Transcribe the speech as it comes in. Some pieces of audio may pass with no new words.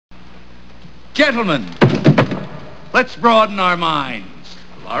Gentlemen, let's broaden our minds.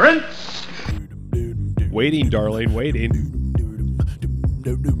 Lawrence? Waiting, darling, waiting.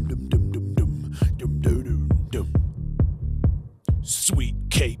 Sweet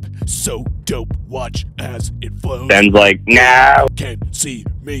cape, so dope, watch as it flows. Ben's like, no. Can see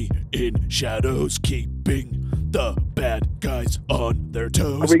me in shadows, keeping the bad guys on their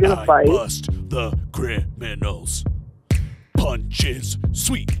toes. Are we gonna fight? Bust the criminals. Punches,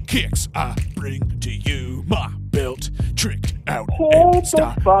 sweet kicks, I bring to you. My belt tricked out Hold and the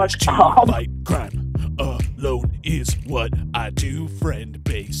stylish fuck to up. fight crime. Alone is what I do, friend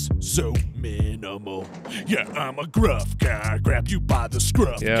base so minimal. Yeah, I'm a gruff guy, grab you by the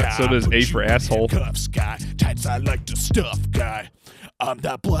scruff Yeah, guy. so does Put A you for in asshole. Cuffs guy, tights I like to stuff guy. I'm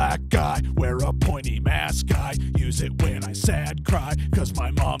that black guy, wear a pointy mask guy. Use it when I sad cry, cause my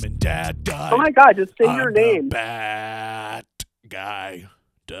mom and dad died. Oh my god, just say I'm your the name. Bat guy.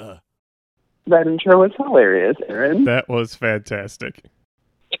 Duh. That intro was hilarious, Aaron. That was fantastic.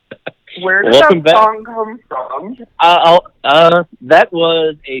 Where did Welcome that back. song come from? That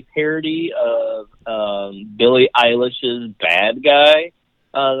was a parody of Billie Eilish's Bad Guy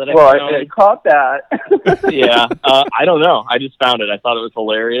that I Well, found. I caught that. Yeah, I don't know. I just found it. I thought it was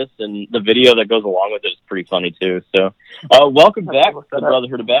hilarious, and the video that goes along with it is pretty funny, too. So, welcome back to the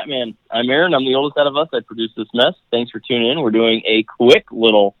Brotherhood of Batman. I'm Aaron. I'm the oldest out of us. I produce this mess. Thanks for tuning in. We're doing a quick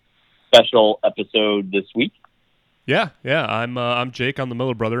little special episode this week. Yeah. I'm Jake. I'm the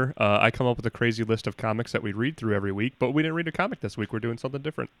Miller brother. I come up with a crazy list of comics that we read through every week, but we didn't read a comic this week. We're doing something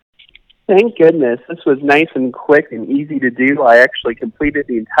different. Thank goodness. This was nice and quick and easy to do. I actually completed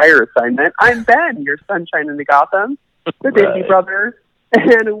the entire assignment. I'm Ben, your sunshine in the Gotham, the Disney brother,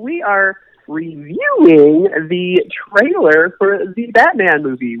 and we are reviewing the trailer for the Batman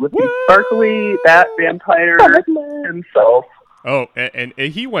movie with the sparkly bat vampire himself. Oh, and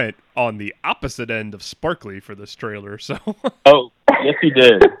he went on the opposite end of Sparkly for this trailer, so... Oh, yes, he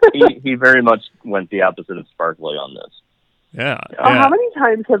did. he very much went the opposite of Sparkly on this. Yeah. How many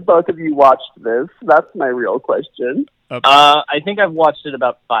times have both of you watched this? That's my real question. I think I've watched it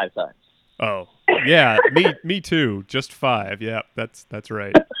about 5 times. Oh, yeah, me too. Just 5. Yeah, that's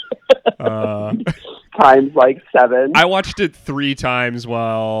right. Times like 7. I watched it 3 times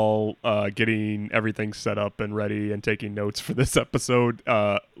while getting everything set up and ready and taking notes for this episode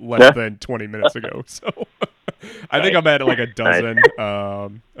less than 20 minutes ago. So I think I'm at like a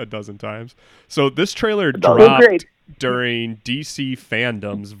dozen times. So this trailer dropped during DC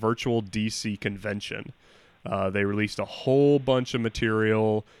Fandom's virtual DC convention. They released a whole bunch of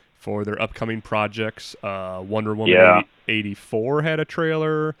material for their upcoming projects. Wonder Woman 84 had a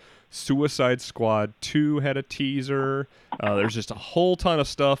trailer. Suicide Squad 2 had a teaser. There's just a whole ton of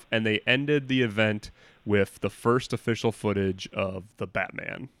stuff, and they ended the event with the first official footage of the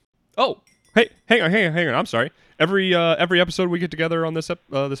Batman. Oh, hey, hang on. I'm sorry. Every episode we get together on this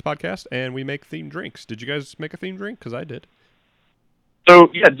podcast, and we make themed drinks. Did you guys make a themed drink? Because I did. So,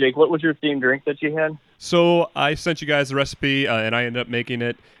 yeah, Jake, what was your themed drink that you had? So I sent you guys the recipe, and I ended up making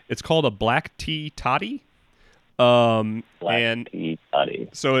it. It's called a black tea toddy. Tea toddy.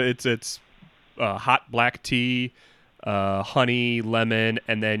 So it's hot black tea, honey, lemon,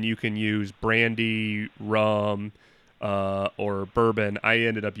 and then you can use brandy, rum, or bourbon. I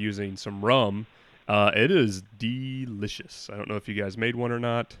ended up using some rum. It is delicious. I don't know if you guys made one or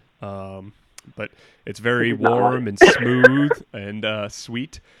not, but it's very warm and smooth and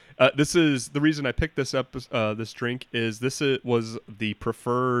sweet. This is the reason I picked this up. This drink is was the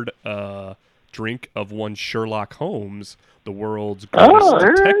preferred drink of one Sherlock Holmes, the world's greatest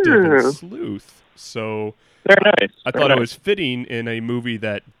detective and sleuth. So very nice. I thought it was fitting in a movie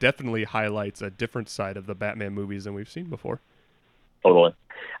that definitely highlights a different side of the Batman movies than we've seen before. Totally.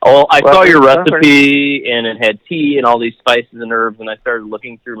 Well, I saw your recipe, and it had tea and all these spices and herbs, and I started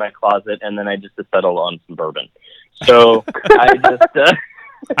looking through my closet, and then I just settled on some bourbon. So I just...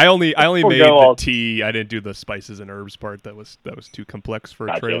 I only made the tea. I didn't do the spices and herbs part. That was too complex for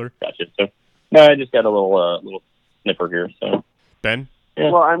a trailer. Gotcha. So, no, I just got a little sniffer here. So, Ben?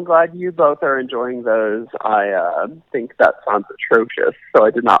 Yeah. Well, I'm glad you both are enjoying those. I think that sounds atrocious, so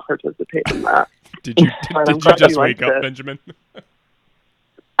I did not participate in that. Did you just wake up, Benjamin?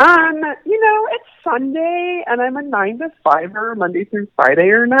 It's Sunday, and I'm a 9 to 5er Monday through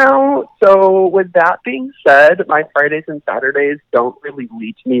Friday now. So with that being said, my Fridays and Saturdays don't really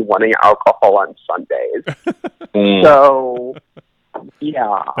lead to me wanting alcohol on Sundays. So,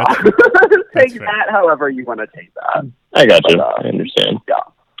 yeah. Take that however you want to take that. I got you. I understand. Yeah.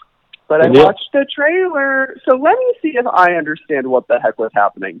 But I watched the trailer, so let me see if I understand what the heck was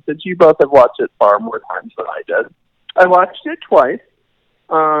happening, since you both have watched it far more times than I did. I watched it twice.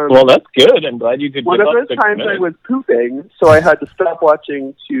 Well, that's good. I'm glad you could. One give of up those 6 times I minutes. was pooping, so I had to stop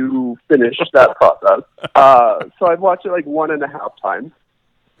watching to finish that process. So I've watched it like 1.5 times.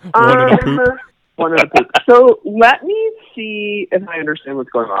 One and a poop. One and a poop. So let me see if I understand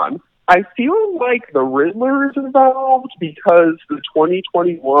what's going on. I feel like the Riddler is involved because the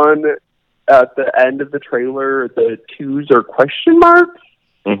 2021 at the end of the trailer, the twos are question marks,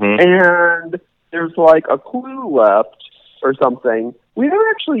 and there's like a clue left or something. We never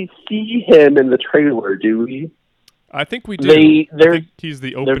actually see him in the trailer, do we? I think we do. I think he's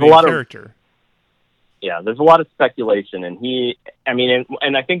the opening character. There's a lot of speculation, and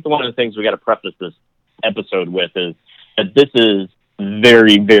and I think one of the things we got to preface this episode with is that this is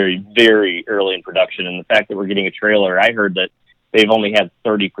very, very, very early in production, and the fact that we're getting a trailer, I heard that they've only had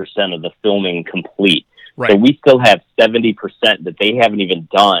 30% of the filming complete. Right. So we still have 70% that they haven't even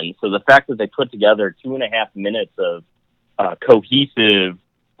done. So the fact that they put together 2.5 minutes of cohesive,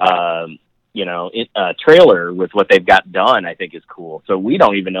 trailer with what they've got done, I think is cool. So we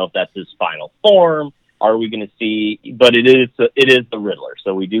don't even know if that's his final form. Are we going to see? But it is the Riddler.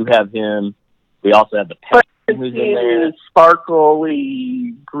 So we do have him. We also have the Penguin who's in there.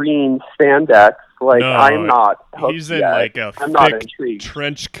 Sparkly green spandex. Like, No, I'm not hooked He's in yet. like a I'm not thick intrigued.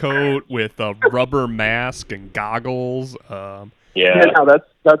 trench coat with a rubber mask and goggles. Yeah, no,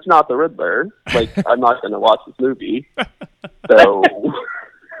 that's not the Riddler. Like, I'm not going to watch this movie. So,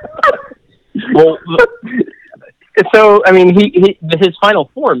 well, so I mean, his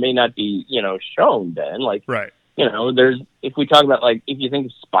final form may not be shown then. Like, right. If we talk about, like, if you think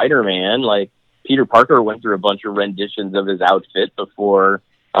of Spider-Man, like Peter Parker went through a bunch of renditions of his outfit before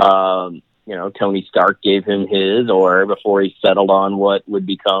Tony Stark gave him his, or before he settled on what would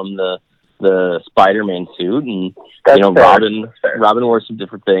become the Spider-Man suit, and Robin wore some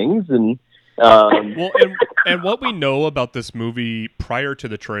different things, and well, and what we know about this movie prior to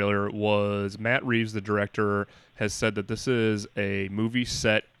the trailer was Matt Reeves, the director, has said that this is a movie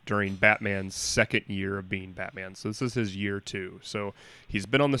set during Batman's second year of being Batman. So this is his year 2. So he's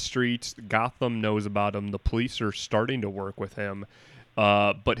been on the streets. Gotham knows about him. The police are starting to work with him.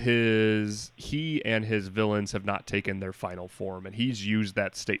 But he and his villains have not taken their final form, and he's used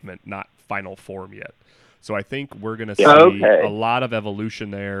that statement, not final form yet. So I think we're going to see a lot of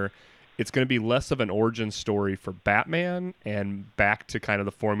evolution there. It's going to be less of an origin story for Batman and back to kind of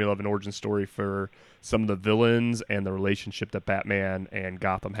the formula of an origin story for some of the villains and the relationship that Batman and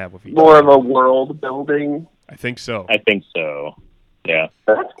Gotham have with each other. More of a world building. I think so. Yeah.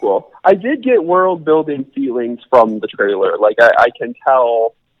 That's cool. I did get world building feelings from the trailer. Like, I can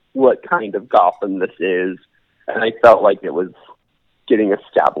tell what kind of Gotham this is, and I felt like it was getting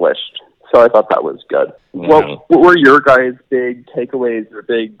established. So I thought that was good. Yeah. Well, what were your guys' big takeaways or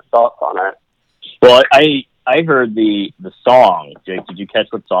big thoughts on it? Well, I heard the song. Jake, did you catch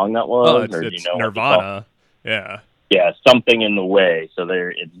what song that was? It's Nirvana. Yeah. Yeah, Something in the Way. So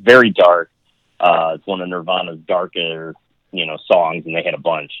it's very dark. It's one of Nirvana's darker, songs, and they had a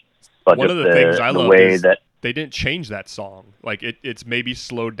bunch. But one of the things I love is that they didn't change that song. Like it's maybe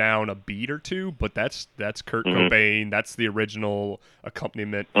slowed down a beat or two, but that's Kurt Cobain. That's the original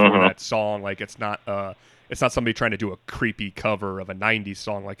accompaniment for that song. Like it's not somebody trying to do a creepy cover of a '90s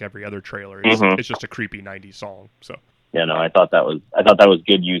song like every other trailer. It's just a creepy '90s song. So yeah, no, I thought that was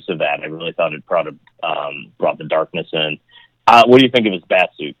good use of that. I really thought it brought the darkness in. What do you think of his bat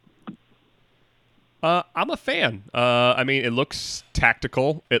suit? I'm a fan. I mean, it looks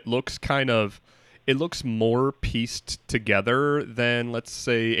tactical. It looks more pieced together than, let's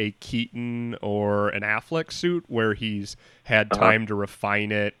say, a Keaton or an Affleck suit, where he's had time to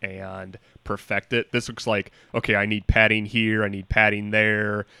refine it and perfect it. This looks like, okay, I need padding here, I need padding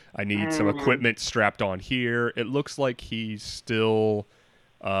there, I need some equipment strapped on here. It looks like he's still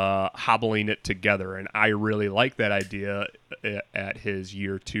hobbling it together, and I really like that idea at his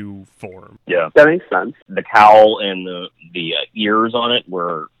year 2 form. Yeah, that makes sense. The cowl and the ears on it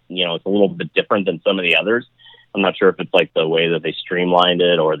were, it's a little bit different than some of the others. I'm not sure if it's like the way that they streamlined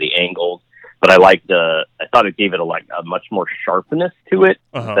it or the angles, but I thought it gave it a much more sharpness to it.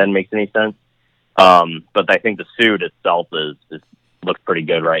 If that makes any sense. But I think the suit itself looks pretty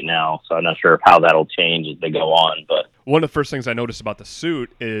good right now, so I'm not sure how that'll change as they go on. But one of the first things I noticed about the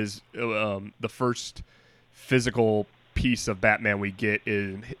suit is the first physical piece of Batman we get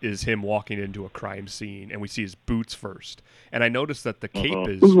is him walking into a crime scene, and we see his boots first. And I noticed that the cape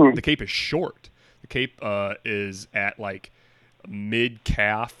is short. The cape is at like mid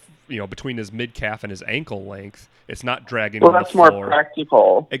calf, between his mid calf and his ankle length. It's not dragging on the floor. Well, that's more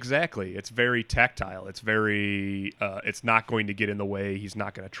practical. Exactly. It's very tactile. It's very. It's not going to get in the way. He's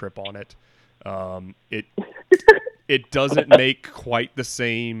not going to trip on it. it doesn't make quite the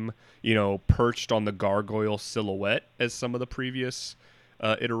same, perched on the gargoyle silhouette as some of the previous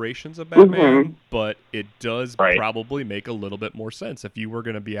iterations of Batman, but it does probably make a little bit more sense. If you were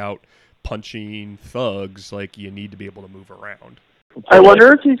going to be out punching thugs, like, you need to be able to move around. I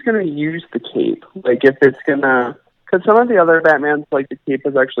wonder if he's going to use the cape. Like, if it's going to... Because some of the other Batmans, like, the cape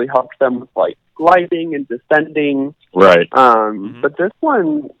has actually helped them with, like, gliding and descending. Right. But this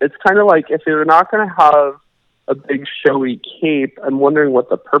one, it's kind of like, if they're not going to have a big showy cape, I'm wondering what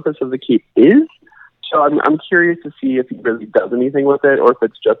the purpose of the cape is. So I'm curious to see if he really does anything with it, or if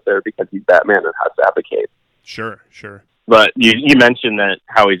it's just there because he's Batman and has to have a cape. Sure. But you mentioned that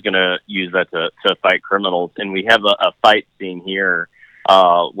how he's going to use that to fight criminals, and we have a fight scene here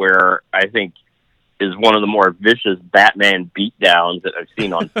where I think is one of the more vicious Batman beatdowns that I've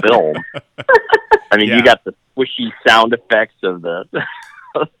seen on film. I mean, you got the squishy sound effects of the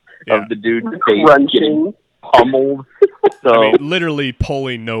of the dude's face getting pummeled. So, I mean, literally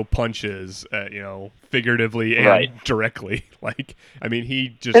pulling no punches, figuratively and directly. Like, I mean,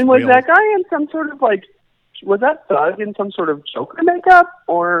 he just... And was that guy in some sort of, like... Was that thug in some sort of Joker makeup,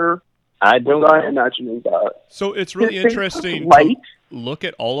 or... I don't know. Imagining that. So it's really interesting to look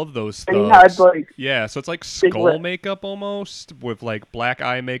at all of those thugs. And he had, like... Yeah, so it's like skull makeup almost, with, like, black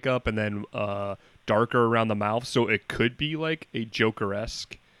eye makeup and then darker around the mouth. So it could be, like, a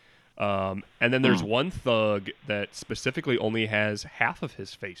Joker-esque. And then there's one thug that specifically only has half of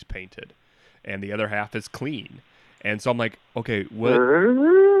his face painted, and the other half is clean. And so I'm like, okay, what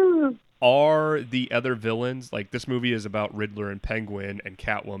are the other villains? Like, this movie is about Riddler and Penguin and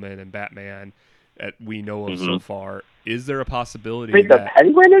Catwoman and Batman that we know of so far. Is there a possibility that the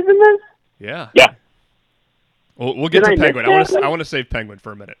Penguin is in this? Yeah. We'll get to Penguin. I want to save Penguin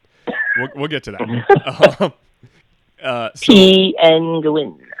for a minute. We'll get to that.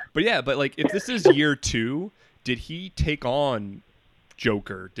 Penguin. But like, if this is year 2, did he take on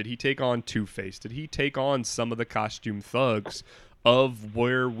Joker? Did he take on Two-Face? Did he take on some of the costume thugs of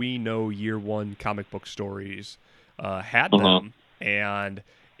where we know year 1 comic book stories had them? And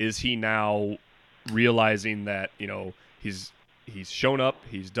is he now realizing that, he's shown up,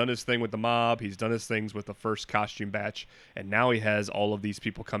 he's done his thing with the mob, he's done his things with the first costume batch, and now he has all of these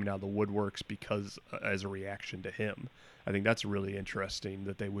people coming out of the woodworks because as a reaction to him? I think that's really interesting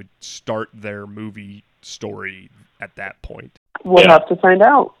that they would start their movie story at that point. We'll have to find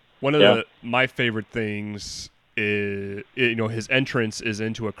out. One of my favorite things is, his entrance is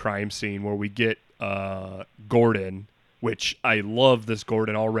into a crime scene where we get Gordon, which I love this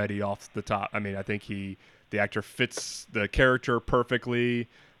Gordon already off the top. I mean, I think the actor fits the character perfectly.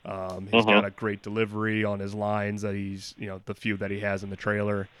 He's got a great delivery on his lines that he's, the few that he has in the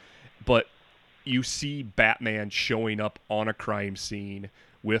trailer. But you see Batman showing up on a crime scene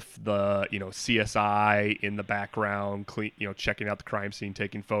with the, CSI in the background, checking out the crime scene,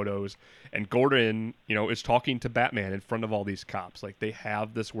 taking photos. And Gordon, is talking to Batman in front of all these cops. Like, they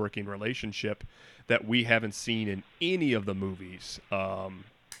have this working relationship that we haven't seen in any of the movies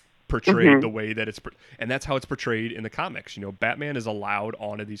portrayed the way that it's... And that's how it's portrayed in the comics. Batman is allowed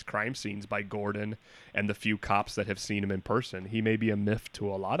onto these crime scenes by Gordon and the few cops that have seen him in person. He may be a myth to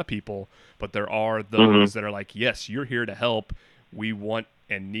a lot of people, but there are those that are like, yes, you're here to help. We want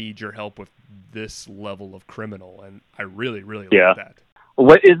and need your help with this level of criminal. And I really, really like that.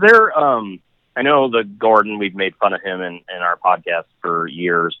 What is there... I know the Gordon, we've made fun of him in our podcast for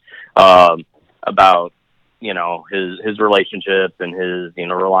years about... his relationships and his,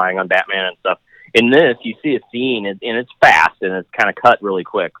 relying on Batman and stuff. In this, you see a scene, and it's fast, and it's kind of cut really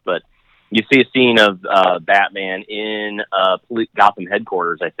quick, but you see a scene of Batman in Gotham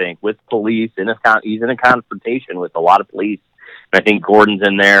headquarters, I think, with police. He's in a confrontation with a lot of police. And I think Gordon's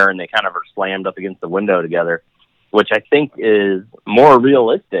in there, and they kind of are slammed up against the window together, which I think is more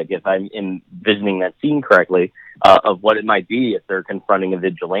realistic, if I'm envisioning that scene correctly, of what it might be if they're confronting a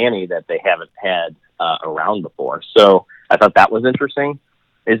vigilante that they haven't had around before. So I thought that was interesting.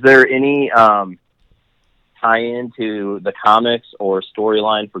 Is there any tie-in to the comics or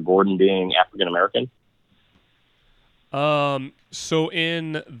storyline for Gordon being African-American? So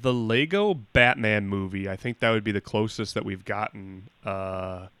in the Lego Batman movie, I think that would be the closest that we've gotten.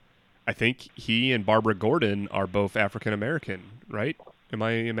 I think he and Barbara Gordon are both African-American, right? Am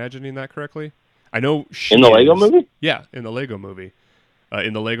I imagining that correctly? I know she in the Lego movie? Yeah, in the Lego movie.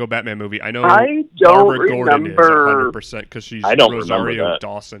 In the Lego Batman movie. I know I Barbara Gordon is 100% because she's Rosario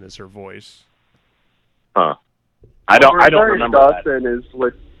Dawson is her voice. Huh. I don't remember Dawson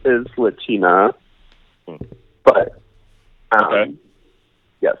that. is Latina. But okay.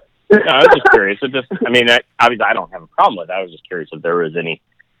 Yes. No, I was just curious. Obviously I don't have a problem with that. I was just curious if there was any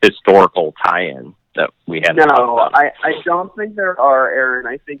historical tie-in that we haven't talked No, about? I don't think there are, Aaron.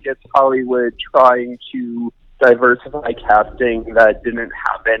 I think it's Hollywood trying to diversify casting that didn't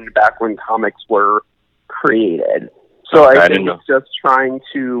happen back when comics were created. So I think it's just trying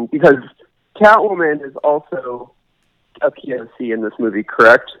to, because Catwoman is also a POC in this movie,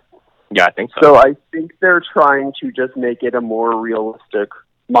 correct? Yeah, I think so. So I think they're trying to just make it a more realistic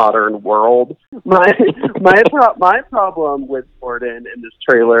modern world. My problem with Gordon in this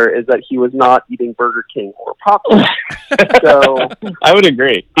trailer is that he was not eating Burger King or popcorn. So I would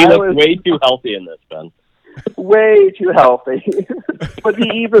agree. He looks way too healthy in this, Ben. Way too healthy. Was he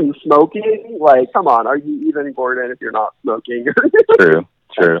even smoking? Like, come on, are you even Gordon if you're not smoking?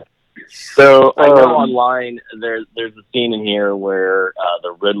 True. So I know online there's a scene in here where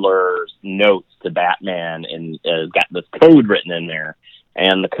the Riddler's notes to Batman and got this code written in there,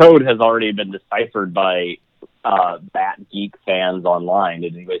 and the code has already been deciphered by Bat Geek fans online.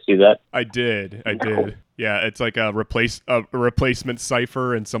 Did anybody see that? I did. Yeah, it's like a replacement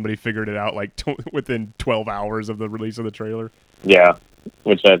cipher, and somebody figured it out like within 12 hours of the release of the trailer. Yeah,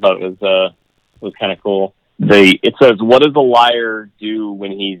 which I thought was kind of cool. It says, "What does a liar do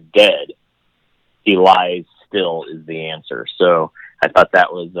when he's dead? He lies still," is the answer. So I thought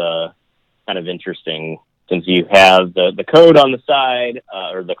that was kind of interesting, since you have the code on the side,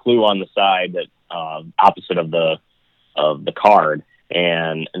 or the clue on the side that opposite of the card,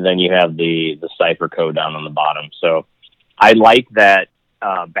 and then you have the cipher code down on the bottom. So I like that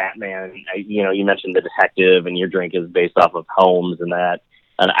Batman. You mentioned the detective, and your drink is based off of Holmes and that.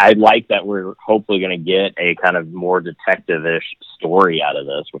 And I like that we're hopefully going to get a kind of more detective-ish story out of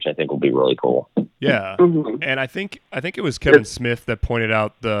this, which I think will be really cool. Yeah, and I think it was Kevin Smith that pointed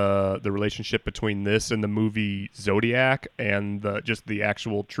out the relationship between this and the movie Zodiac, and just the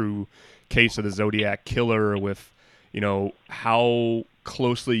actual true case of the Zodiac killer, with how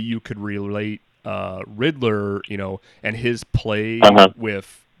closely you could relate Riddler, and his play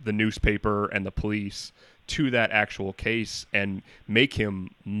with the newspaper and the police to that actual case, and make him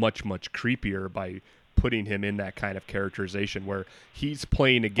much, much creepier by putting him in that kind of characterization where he's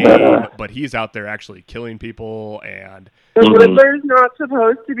playing a game, but he's out there actually killing people. And the Riddler's not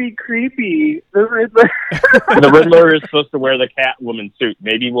supposed to be creepy. The Riddler is supposed to wear the Catwoman suit.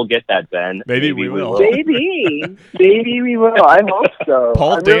 Maybe we'll get that, Ben. Maybe we will. Maybe we will. I hope so.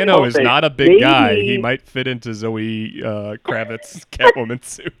 Paul Dano is not a big guy. He might fit into Zoe Kravitz's Catwoman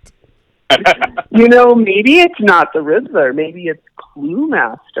suit. Maybe it's not the Riddler. Maybe it's Clue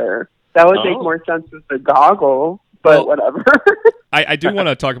Master. That would make more sense with the goggle, but whatever. I do want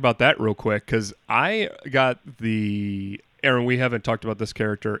to talk about that real quick, because I got Aaron, we haven't talked about this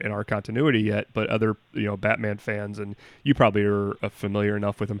character in our continuity yet, but other Batman fans, and you probably are familiar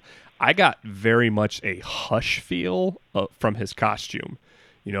enough with him. I got very much a Hush feel from his costume.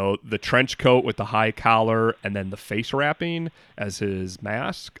 The trench coat with the high collar, and then the face wrapping as his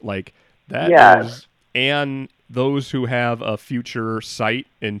mask. Like, that is, and those who have a future sight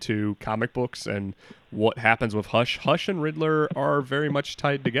into comic books and what happens with Hush and Riddler are very much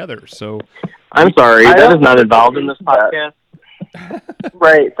tied together. So I'm sorry, that is not involved in this podcast.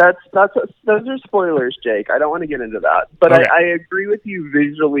 Right, those are spoilers, Jake. I don't want to get into that, but okay. I agree with you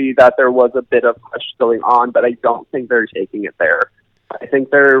visually that there was a bit of Hush going on, but I don't think they're taking it there. I think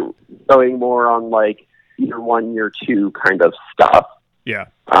they're going more on like year 1, year 2 kind of stuff. Yeah.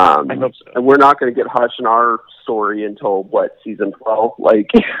 I hope so. And we're not going to get Hush in our story until, season 12? Like,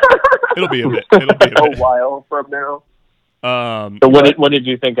 It'll be a bit. A while from now. So what did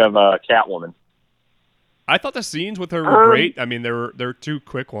you think of Catwoman? I thought the scenes with her were great. I mean, they're 2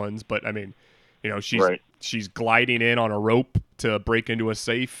 quick ones, but I mean, she's gliding in on a rope to break into a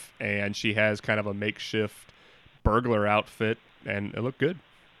safe, and she has kind of a makeshift burglar outfit, and it looked good.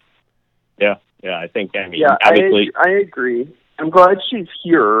 Yeah, I think. I mean, obviously, I agree. I'm glad she's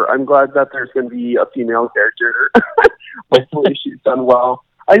here. I'm glad that there's going to be a female character. Hopefully she's done well.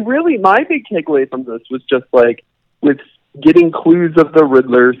 My big takeaway from this was just like, with getting clues of the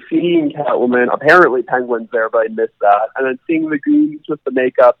Riddler, seeing Catwoman, apparently Penguin's there, but I missed that, and then seeing the goons with the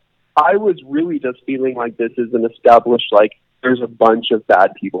makeup, I was really just feeling like this is an established, like, there's a bunch of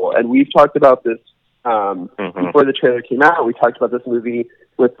bad people. And we've talked about this before the trailer came out. We talked about this movie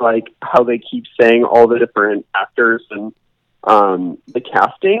with, like, how they keep saying all the different actors and the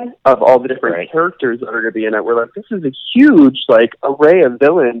casting of all the different characters that are going to be in it. We're like, this is a huge, like, array of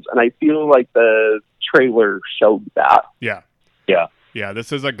villains, and I feel like the trailer showed that. Yeah,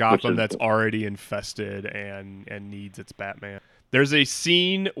 this is a Gotham that's already infested and needs its Batman. There's a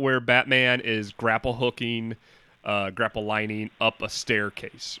scene where Batman is grapple lining up a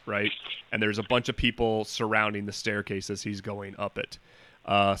staircase, right? And there's a bunch of people surrounding the staircase as he's going up it.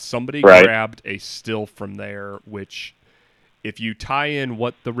 Somebody Right. grabbed a still from there, which, if you tie in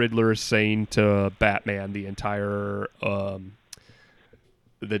what the Riddler is saying to Batman, the entire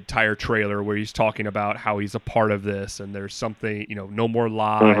trailer where he's talking about how he's a part of this and there's something, no more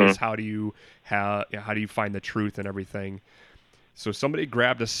lies. How do you find the truth and everything? So somebody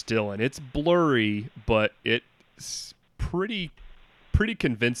grabbed a still, and it's blurry, but it's pretty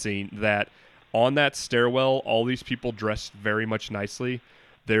convincing that on that stairwell, all these people dressed very much nicely.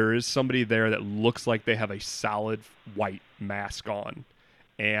 There is somebody there that looks like they have a solid white mask on.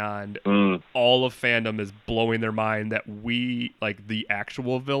 And all of fandom is blowing their mind that we, like, the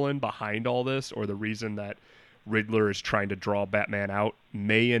actual villain behind all this, or the reason that Riddler is trying to draw Batman out,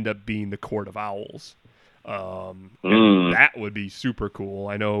 may end up being the Court of Owls. And that would be super cool.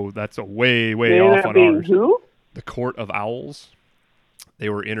 I know that's a way off on ours. Who? The Court of Owls. They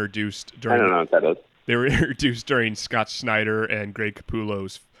were introduced I during. don't know what that is. They were introduced during Scott Snyder and Greg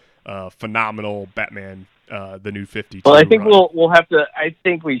Capullo's phenomenal Batman, the New 52. Well, I think run. we'll have to. I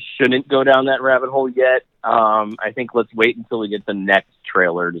think we shouldn't go down that rabbit hole yet. I think let's wait until we get the next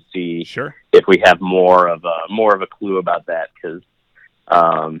trailer to see Sure. if we have more of a clue about that, because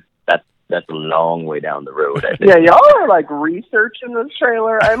that's a long way down the road, I think. Yeah, y'all are like researching this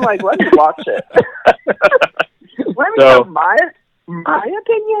trailer. I'm like, let me watch it. Let me So- know my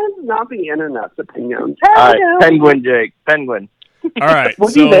opinions, not the internet's opinions. All right, Penguin, Jake. Penguin. All right.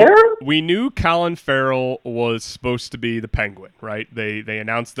 Was so he there? we knew Colin Farrell was supposed to be the Penguin, right? They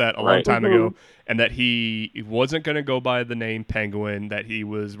announced that a long Right. time ago, and that he wasn't going to go by the name Penguin, that he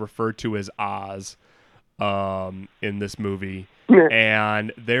was referred to as Oz in this movie.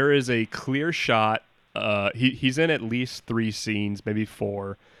 And there is a clear shot. He's in at least 3 scenes, maybe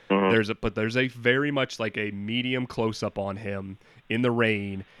 4. There's a very much like a medium close up on him in the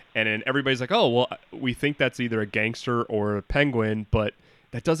rain, and then everybody's like, "Oh, well, we think that's either a gangster or a penguin, but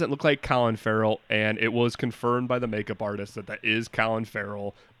that doesn't look like Colin Farrell." And it was confirmed by the makeup artist that is Colin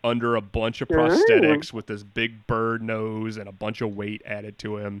Farrell under a bunch of prosthetics with this big bird nose and a bunch of weight added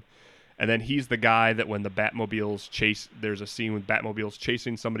to him. And then he's the guy that when the Batmobiles chase, there's a scene with Batmobiles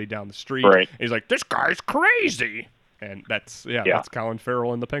chasing somebody down the street. Right. And he's like, "This guy's crazy." And that's Colin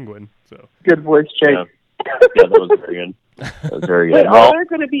Farrell and the Penguin. So Good voice, Jake. Yeah, that was very good. That was very Wait, good. are there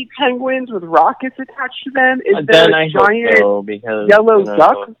going to be penguins with rockets attached to them? Is there Then a I hope giant so, because yellow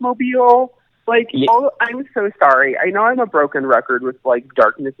duck mobile? Like, Yeah. I'm so sorry. I know I'm a broken record with, like,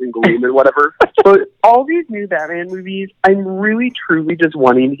 darkness and gloom and whatever, but all these new Batman movies, I'm really, truly just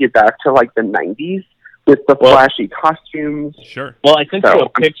wanting to get back to, like, the 90s with the flashy costumes. sure. Well, I sent So- you a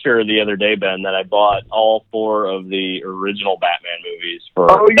picture the other day, Ben, that I bought all 4 of the original Batman movies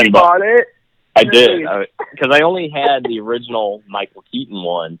for Oh, you $10. bought it? I did, Nice. because I only had the original Michael Keaton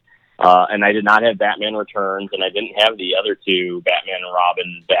one, and I did not have Batman Returns, and I didn't have the other 2, Batman and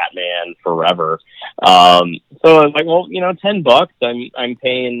Robin, Batman Forever. So I was like, well, $10. I'm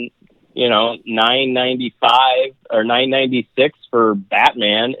paying, $9.95 or $9.96 for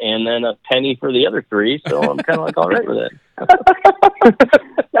Batman, and then a penny for the other 3. So I'm kind of like all right with it.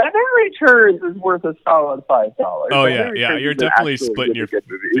 Batman Returns is worth a solid $5. Oh, Batman yeah. Returns You're is an definitely actually splitting your really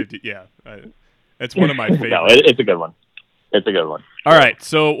good movie. 50. Yeah. It's one of my favorites. No, it's a good one. It's a good one. All right.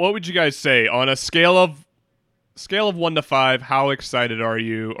 So what would you guys say on a scale of 1 to 5? How excited are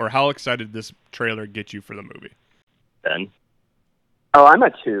you, or how excited did this trailer get you for the movie? Ben. Oh, I'm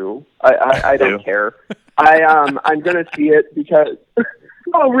a 2. I don't 2. care. I'm gonna see it because.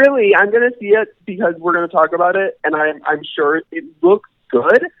 Oh, really? I'm gonna see it because we're gonna talk about it, and I'm sure it looks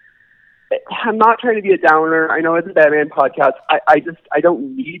good. I'm not trying to be a downer. I know it's a Batman podcast. I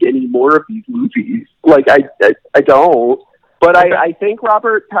don't need any more of these movies. Like I don't. But I think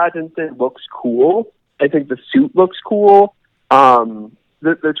Robert Pattinson looks cool. I think the suit looks cool.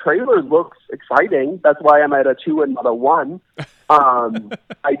 The trailer looks exciting. That's why I'm at a 2 and not a 1.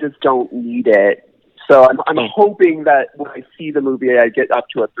 I just don't need it. So I'm hoping that when I see the movie, I get up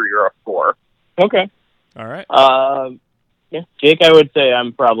to a 3 or a 4. Okay. All right. Yeah, Jake, I would say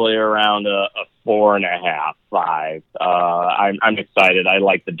I'm probably around a 4.5, 5. I'm excited. I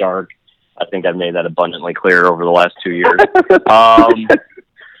like the dark. I think I've made that abundantly clear over the last 2 years.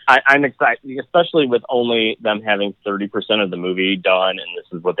 I'm excited, especially with only them having 30% of the movie done, and this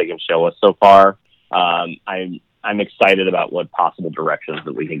is what they can show us so far. I'm excited about what possible directions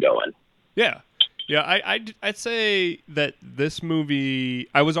that we can go in. Yeah. I'd say that this movie,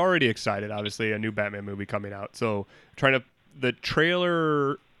 I was already excited, obviously, a new Batman movie coming out. So the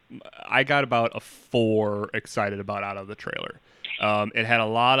trailer, I got about a 4 excited about out of the trailer. It had a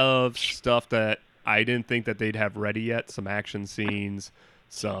lot of stuff that I didn't think that they'd have ready yet. Some action scenes,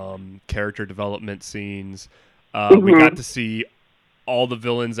 some character development scenes. We got to see all the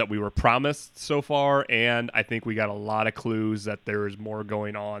villains that we were promised so far, and I think we got a lot of clues that there is more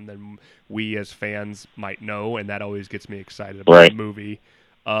going on than we as fans might know, and that always gets me excited about the movie.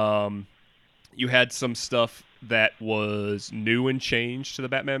 You had some stuff that was new and changed to the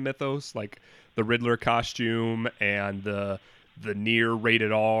Batman mythos, like the Riddler costume and the near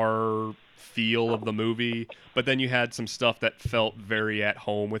rated R feel of the movie, but then you had some stuff that felt very at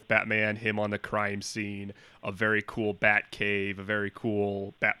home with Batman, him on the crime scene, a very cool Batcave, a very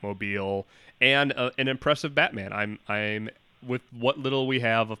cool Batmobile, and an impressive Batman. I'm with what little we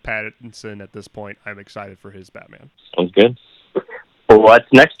have of Pattinson at this point, I'm excited for his Batman. Sounds good. Well,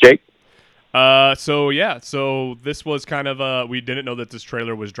 what's next, Jake? So this was kind of we didn't know that this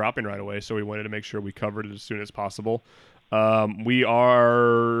trailer was dropping right away, so we wanted to make sure we covered it as soon as possible. We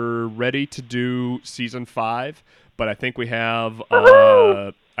are ready to do season 5, but I think we have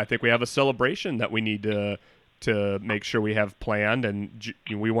a celebration that we need to make sure we have planned, and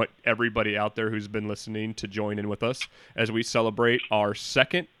we want everybody out there who's been listening to join in with us as we celebrate our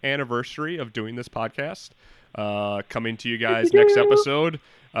 2nd anniversary of doing this podcast. Coming to you guys next episode.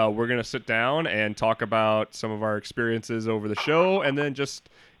 We're going to sit down and talk about some of our experiences over the show, and then just,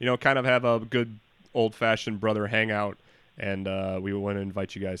 kind of have a good old-fashioned brother hangout, and we want to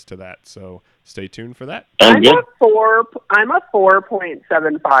invite you guys to that. So stay tuned for that. I'm a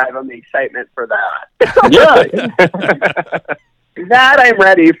 4.75 on the excitement for that. Yeah. That I'm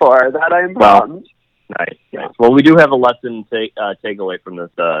ready for. That I'm pumped. Nice. Well, we do have a lesson takeaway from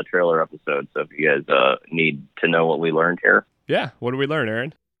this trailer episode, so if you guys need to know what we learned here. Yeah, what did we learn,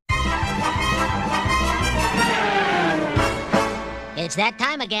 Aaron? It's that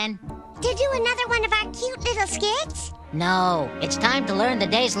time again. To do another one of our cute little skits? No, it's time to learn the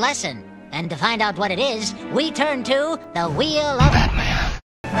day's lesson. And to find out what it is, we turn to the Wheel of Batman.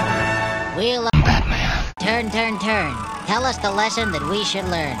 Wheel of Batman. Turn, turn, turn. Tell us the lesson that we should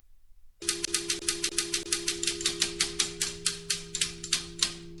learn.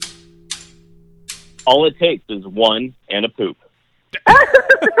 All it takes is one and a poop.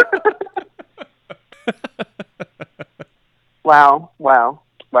 Wow.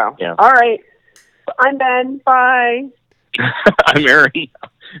 Yeah. All right. I'm Ben. Bye. I'm Aaron.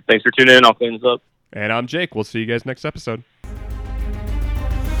 Thanks for tuning in. I'll clean this up. And I'm Jake. We'll see you guys next episode.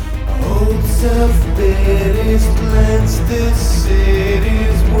 Hopes of bitters cleanse the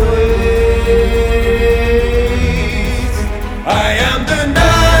city's way.